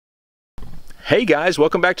Hey guys,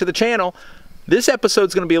 welcome back to the channel. This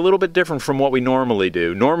episode's going to be a little bit different from what we normally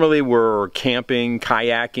do. Normally we're camping,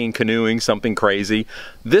 kayaking, canoeing, something crazy.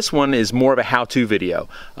 This one is more of a how-to video.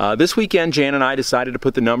 This weekend Jan and I decided to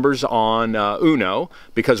put the numbers on Uno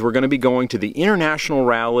because we're going to be going to the International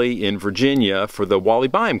Rally in Virginia for the Wally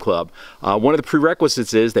Byam Club. One of the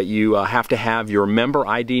prerequisites is that you have to have your member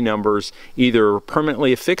ID numbers either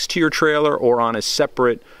permanently affixed to your trailer or on a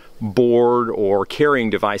separate board or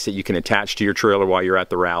carrying device that you can attach to your trailer while you're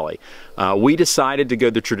at the rally. We decided to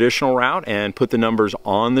go the traditional route and put the numbers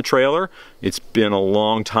on the trailer. It's been a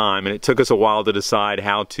long time and it took us a while to decide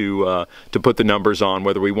how to put the numbers on,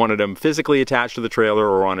 whether we wanted them physically attached to the trailer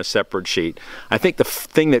or on a separate sheet. I think the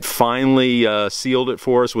thing that finally sealed it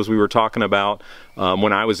for us was we were talking about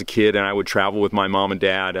when I was a kid and I would travel with my mom and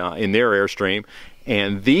dad in their Airstream.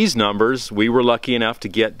 And these numbers, we were lucky enough to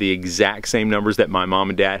get the exact same numbers that my mom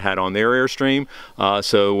and dad had on their Airstream.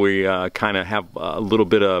 So we kind of have a little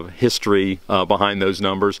bit of history behind those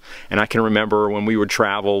numbers. And I can remember when we would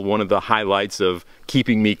travel, one of the highlights of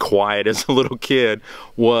keeping me quiet as a little kid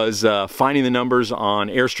was finding the numbers on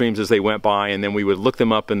Airstreams as they went by, and then we would look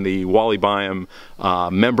them up in the Wally Byam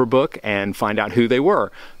member book and find out who they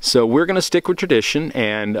were. So we're going to stick with tradition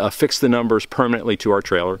and affix the numbers permanently to our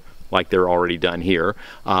trailer, like they're already done here.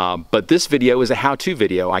 But this video is a how-to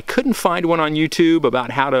video. I couldn't find one on YouTube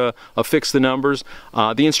about how to affix the numbers.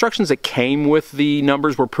 The instructions that came with the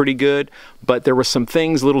numbers were pretty good, but there were some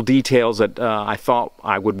things, little details that I thought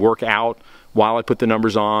I would work out while I put the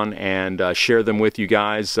numbers on and share them with you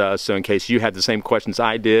guys. So in case you had the same questions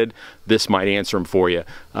I did, this might answer them for you.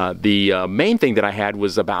 The main thing that I had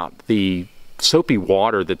was about the soapy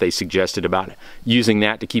water that they suggested, about using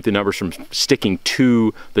that to keep the numbers from sticking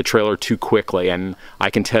to the trailer too quickly, and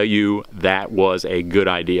I can tell you that was a good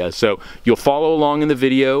idea. So you'll follow along in the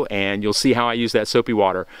video and you'll see how I use that soapy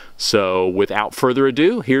water. So without further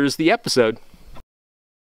ado, here's the episode.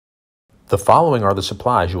 The following are the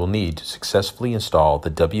supplies you will need to successfully install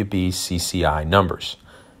the WBCCI numbers: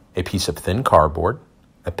 a piece of thin cardboard,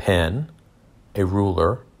 a pen, a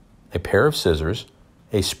ruler, a pair of scissors,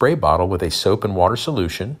 a spray bottle with a soap and water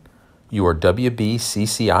solution, your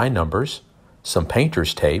WBCCI numbers, some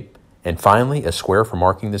painter's tape, and finally a square for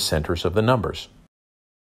marking the centers of the numbers.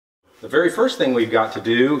 The very first thing we've got to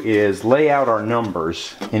do is lay out our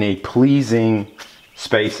numbers in a pleasing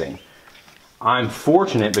spacing. I'm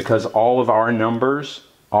fortunate because all of our numbers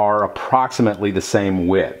are approximately the same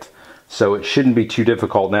width, so it shouldn't be too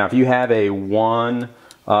difficult. Now if you have a 1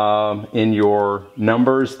 in your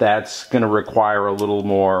numbers, that's going to require a little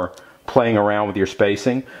more playing around with your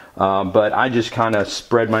spacing, but I just kind of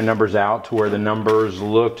spread my numbers out to where the numbers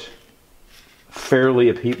looked fairly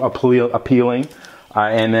appealing,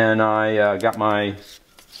 and then I got my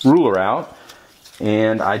ruler out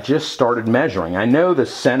and I just started measuring. I know the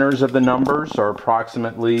centers of the numbers are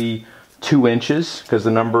approximately 2 inches because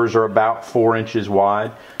the numbers are about 4 inches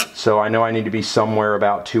wide, so I know I need to be somewhere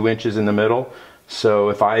about 2 inches in the middle. So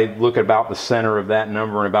if I look at about the center of that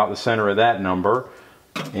number and about the center of that number,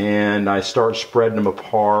 and I start spreading them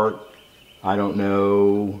apart, I don't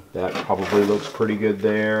know, that probably looks pretty good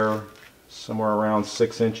there. Somewhere around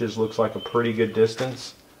 6 inches looks like a pretty good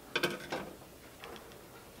distance.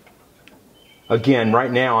 Again,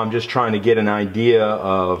 right now I'm just trying to get an idea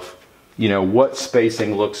of, you know, what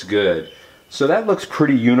spacing looks good. So that looks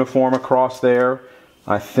pretty uniform across there.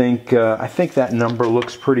 I think that number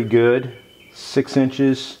looks pretty good. 6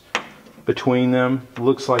 inches between them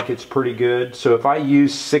looks like it's pretty good. So if I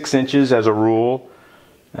use 6 inches as a rule,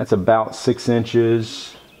 that's about 6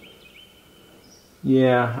 inches.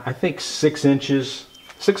 Yeah, I think 6 inches.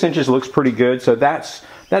 6 inches looks pretty good. So that's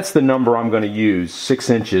the number I'm going to use, 6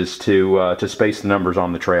 inches to space the numbers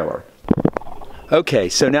on the trailer. Okay,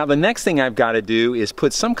 so now the next thing I've got to do is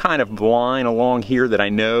put some kind of line along here that I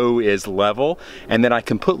know is level, and that I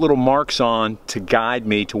can put little marks on to guide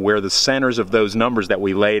me to where the centers of those numbers that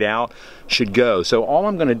we laid out should go. So all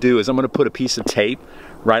I'm going to do is I'm going to put a piece of tape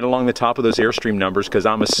right along the top of those Airstream numbers, because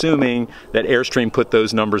I'm assuming that Airstream put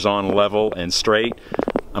those numbers on level and straight.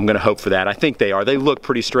 I'm going to hope for that. I think they are. They look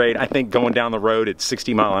pretty straight. I think going down the road at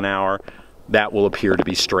 60 miles an hour, that will appear to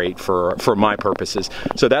be straight for my purposes.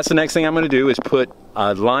 So that's the next thing I'm going to do, is put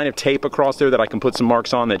a line of tape across there that I can put some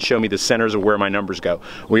marks on that show me the centers of where my numbers go.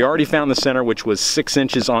 We already found the center, which was 6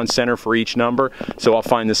 inches on center for each number, so I'll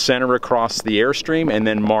find the center across the Airstream and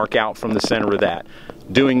then mark out from the center of that.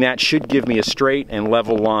 Doing that should give me a straight and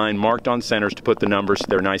level line marked on centers to put the numbers so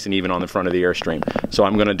they're nice and even on the front of the Airstream. So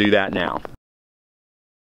I'm going to do that now.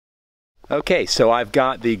 Okay, so I've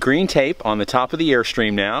got the green tape on the top of the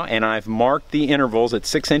Airstream now, and I've marked the intervals at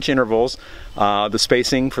 6 inch intervals the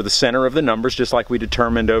spacing for the center of the numbers, just like we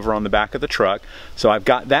determined over on the back of the truck. So I've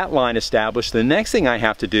got that line established. The next thing I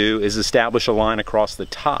have to do is establish a line across the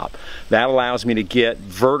top. That allows me to get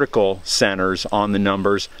vertical centers on the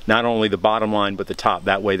numbers, not only the bottom line but the top.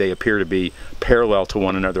 That way they appear to be parallel to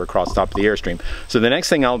one another across the top of the Airstream. So the next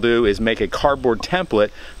thing I'll do is make a cardboard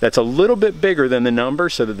template that's a little bit bigger than the number,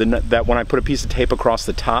 so that when I put a piece of tape across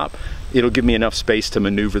the top, it'll give me enough space to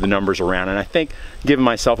maneuver the numbers around. And I think giving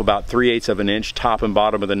myself about 3/8 of an inch top and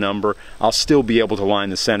bottom of the number, I'll still be able to line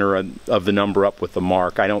the center of the number up with the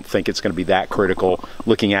mark. I don't think it's going to be that critical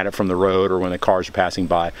looking at it from the road or when the cars are passing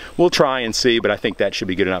by. We'll try and see, but I think that should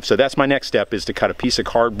be good enough. So that's my next step, is to cut a piece of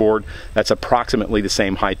cardboard that's approximately the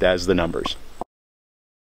same height as the numbers.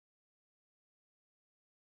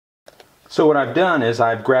 So what I've done is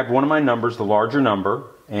I've grabbed one of my numbers, the larger number,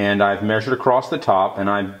 and I've measured across the top, and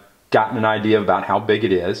I've gotten an idea about how big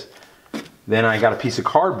it is. Then I got a piece of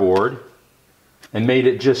cardboard and made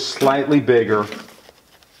it just slightly bigger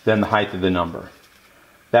than the height of the number.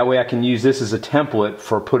 That way I can use this as a template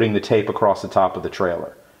for putting the tape across the top of the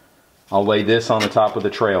trailer. I'll lay this on the top of the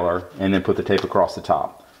trailer and then put the tape across the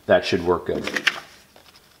top. That should work good.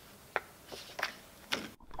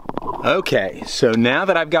 Okay, so now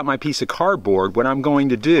that I've got my piece of cardboard, what I'm going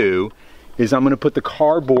to do is I'm going to put the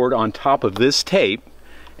cardboard on top of this tape,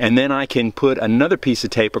 and then I can put another piece of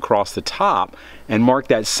tape across the top and mark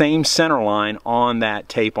that same center line on that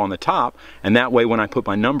tape on the top, and that way when I put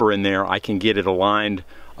my number in there, I can get it aligned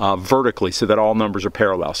vertically so that all numbers are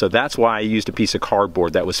parallel. So that's why I used a piece of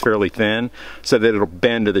cardboard that was fairly thin, so that it'll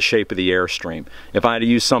bend to the shape of the Airstream. If I had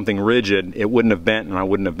used something rigid, it wouldn't have bent and I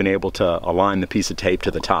wouldn't have been able to align the piece of tape to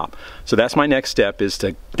the top. So that's my next step, is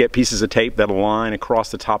to get pieces of tape that align across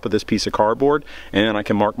the top of this piece of cardboard, and then I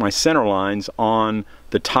can mark my center lines on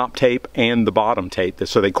the top tape and the bottom tape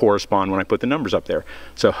so they correspond when I put the numbers up there.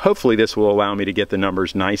 So hopefully this will allow me to get the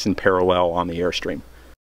numbers nice and parallel on the Airstream.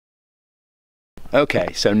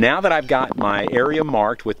 Okay, so now that I've got my area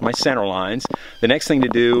marked with my center lines, the next thing to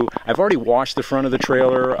do, I've already washed the front of the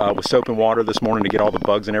trailer with soap and water this morning to get all the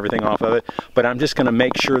bugs and everything off of it, but I'm just going to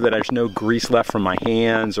make sure that there's no grease left from my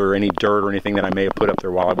hands or any dirt or anything that I may have put up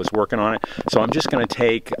there while I was working on it. So I'm just going to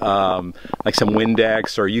take like some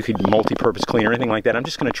Windex, or you could multi-purpose cleaner or anything like that. I'm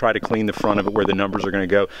just going to try to clean the front of it where the numbers are going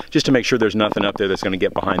to go, just to make sure there's nothing up there that's going to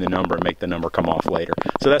get behind the number and make the number come off later.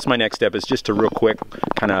 So that's my next step, is just to real quick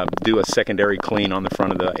kind of do a secondary clean on the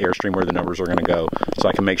front of the Airstream where the numbers are going to go, so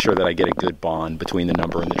I can make sure that I get a good bond between the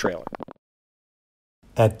number and the trailer.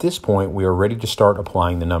 At this point, we are ready to start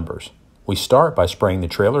applying the numbers. We start by spraying the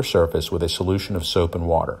trailer surface with a solution of soap and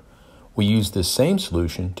water. We use this same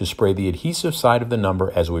solution to spray the adhesive side of the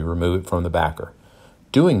number as we remove it from the backer.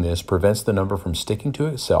 Doing this prevents the number from sticking to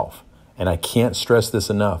itself, and I can't stress this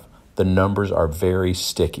enough, the numbers are very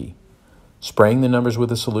sticky. Spraying the numbers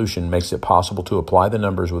with a solution makes it possible to apply the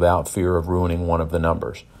numbers without fear of ruining one of the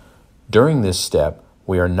numbers. During this step,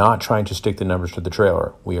 we are not trying to stick the numbers to the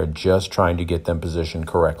trailer. We are just trying to get them positioned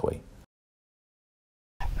correctly.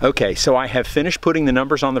 Okay, so I have finished putting the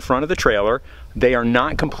numbers on the front of the trailer. They are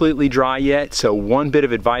not completely dry yet, so one bit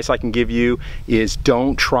of advice I can give you is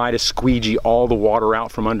don't try to squeegee all the water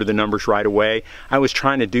out from under the numbers right away. I was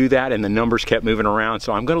trying to do that and the numbers kept moving around,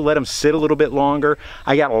 so I'm going to let them sit a little bit longer.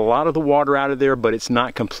 I got a lot of the water out of there, but it's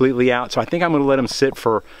not completely out, so I think I'm going to let them sit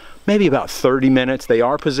for maybe about 30 minutes. They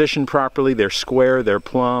are positioned properly, they're square, they're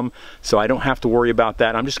plumb, so I don't have to worry about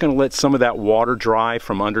that. I'm just going to let some of that water dry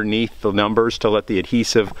from underneath the numbers to let the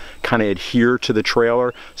adhesive kind of adhere to the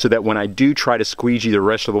trailer, so that when I do try to squeegee the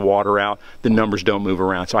rest of the water out, the numbers don't move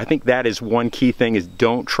around. So I think that is one key thing, is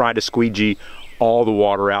don't try to squeegee all the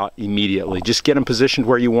water out immediately. Just get them positioned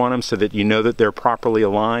where you want them so that you know that they're properly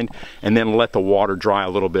aligned, and then let the water dry a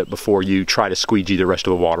little bit before you try to squeegee the rest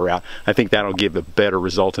of the water out. I think that'll give a better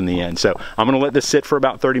result in the end. So I'm going to let this sit for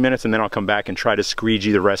about 30 minutes, and then I'll come back and try to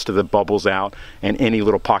squeegee the rest of the bubbles out and any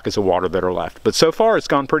little pockets of water that are left. But so far it's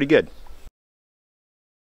gone pretty good.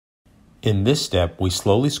 In this step, we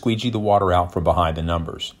slowly squeegee the water out from behind the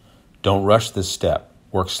numbers. Don't rush this step.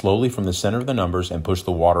 Work slowly from the center of the numbers and push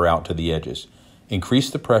the water out to the edges. Increase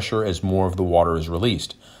the pressure as more of the water is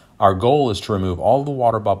released. Our goal is to remove all the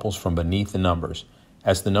water bubbles from beneath the numbers.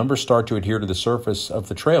 As the numbers start to adhere to the surface of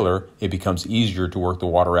the trailer, it becomes easier to work the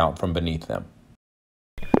water out from beneath them.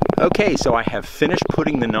 Okay, so I have finished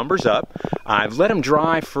putting the numbers up. I've let them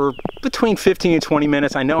dry for between 15 and 20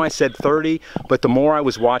 minutes. I know I said 30, but the more I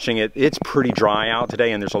was watching it, it's pretty dry out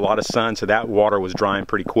today and there's a lot of sun, so that water was drying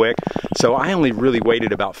pretty quick. So I only really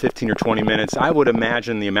waited about 15 or 20 minutes. I would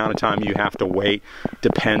imagine the amount of time you have to wait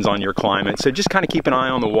depends on your climate. So just kind of keep an eye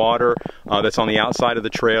on the water that's on the outside of the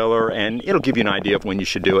trailer, and it'll give you an idea of when you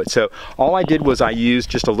should do it. So all I did was I used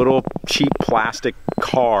just a little cheap plastic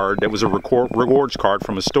card that was a rewards card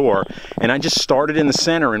from a store, and I just started in the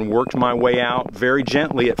center and worked my way out very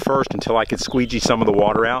gently at first until I could squeegee some of the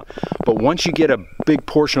water out. But once you get a big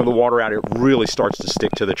portion of the water out, it really starts to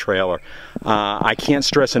stick to the trailer. I can't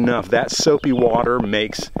stress enough, that soapy water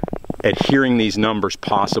makes adhering these numbers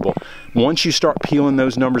possible. Once you start peeling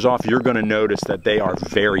those numbers off, you're going to notice that they are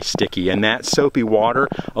very sticky, and that soapy water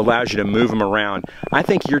allows you to move them around. I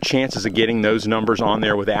think your chances of getting those numbers on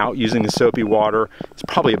there without using the soapy water is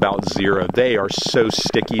probably about 0. They are so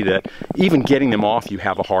sticky that even getting them off, you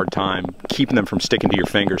have a hard time keeping them from sticking to your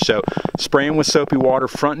fingers. So spray them with soapy water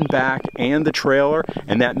front and back and the trailer,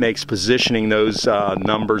 and that makes positioning those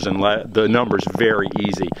numbers and the numbers very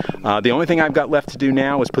easy. The only thing I've got left to do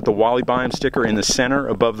now is put the Wally Byam sticker in the center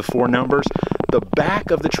above the 4 numbers. The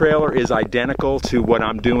back of the trailer is identical to what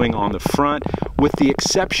I'm doing on the front, with the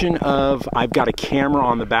exception of I've got a camera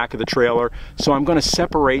on the back of the trailer, so I'm going to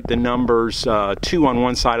separate the numbers, 2 on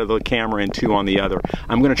one side of the camera and 2 on the other.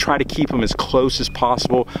 I'm going to try to keep them as close as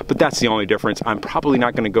possible, but that's the only difference. I'm probably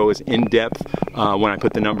not going to go as in-depth when I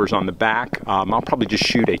put the numbers on the back. I'll probably just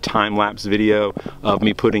shoot a time-lapse video of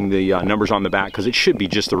me putting the numbers on the back, because it should be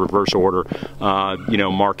just the reverse order, you know,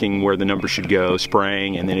 marking where the numbers should go,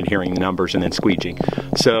 spraying, and then adhering the numbers, and then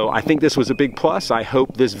squeegeeing. So I think this was a big plus. I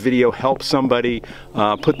hope this video helps somebody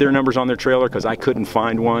put their numbers on their trailer, because I couldn't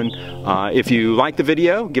find one. If you like the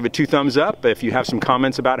video, give it 2 thumbs up. If you have some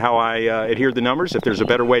comments about how I adhered the numbers, if there's a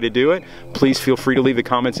better way to do it, please feel free to leave the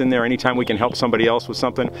comments in there. Anytime we can help somebody else with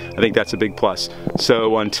something, I think that's a big plus.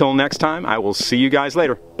 So until next time, I will see you guys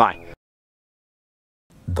later. Bye.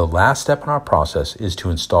 The last step in our process is to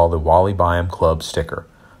install the Wally Byam Club sticker.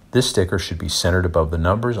 This sticker should be centered above the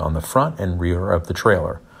numbers on the front and rear of the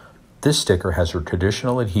trailer. This sticker has a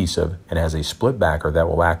traditional adhesive and has a split backer that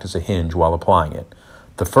will act as a hinge while applying it.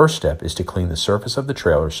 The first step is to clean the surface of the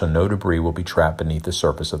trailer so no debris will be trapped beneath the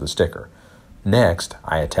surface of the sticker. Next,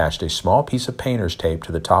 I attached a small piece of painter's tape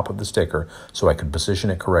to the top of the sticker so I could position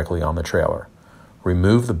it correctly on the trailer.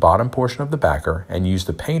 Remove the bottom portion of the backer and use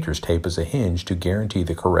the painter's tape as a hinge to guarantee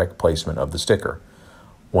the correct placement of the sticker.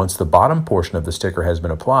 Once the bottom portion of the sticker has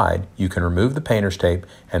been applied, you can remove the painter's tape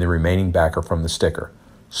and the remaining backer from the sticker.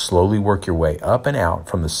 Slowly work your way up and out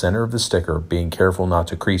from the center of the sticker, being careful not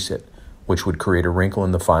to crease it, which would create a wrinkle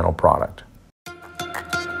in the final product.